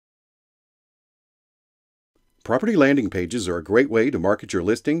Property landing pages are a great way to market your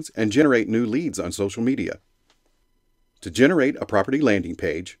listings and generate new leads on social media. To generate a property landing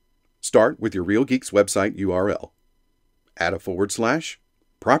page, start with your Real Geeks website URL. Add a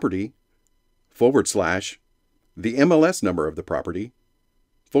 /property/ the MLS number of the property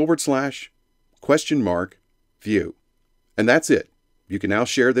 /view. And that's it. You can now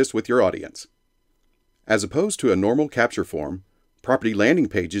share this with your audience. As opposed to a normal capture form, property landing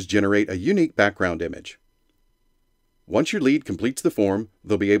pages generate a unique background image. Once your lead completes the form,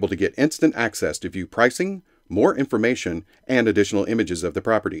 they'll be able to get instant access to view pricing, more information, and additional images of the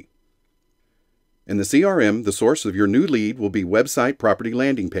property. In the CRM, the source of your new lead will be website property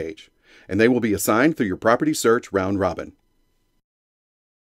landing page, and they will be assigned through your property search round robin.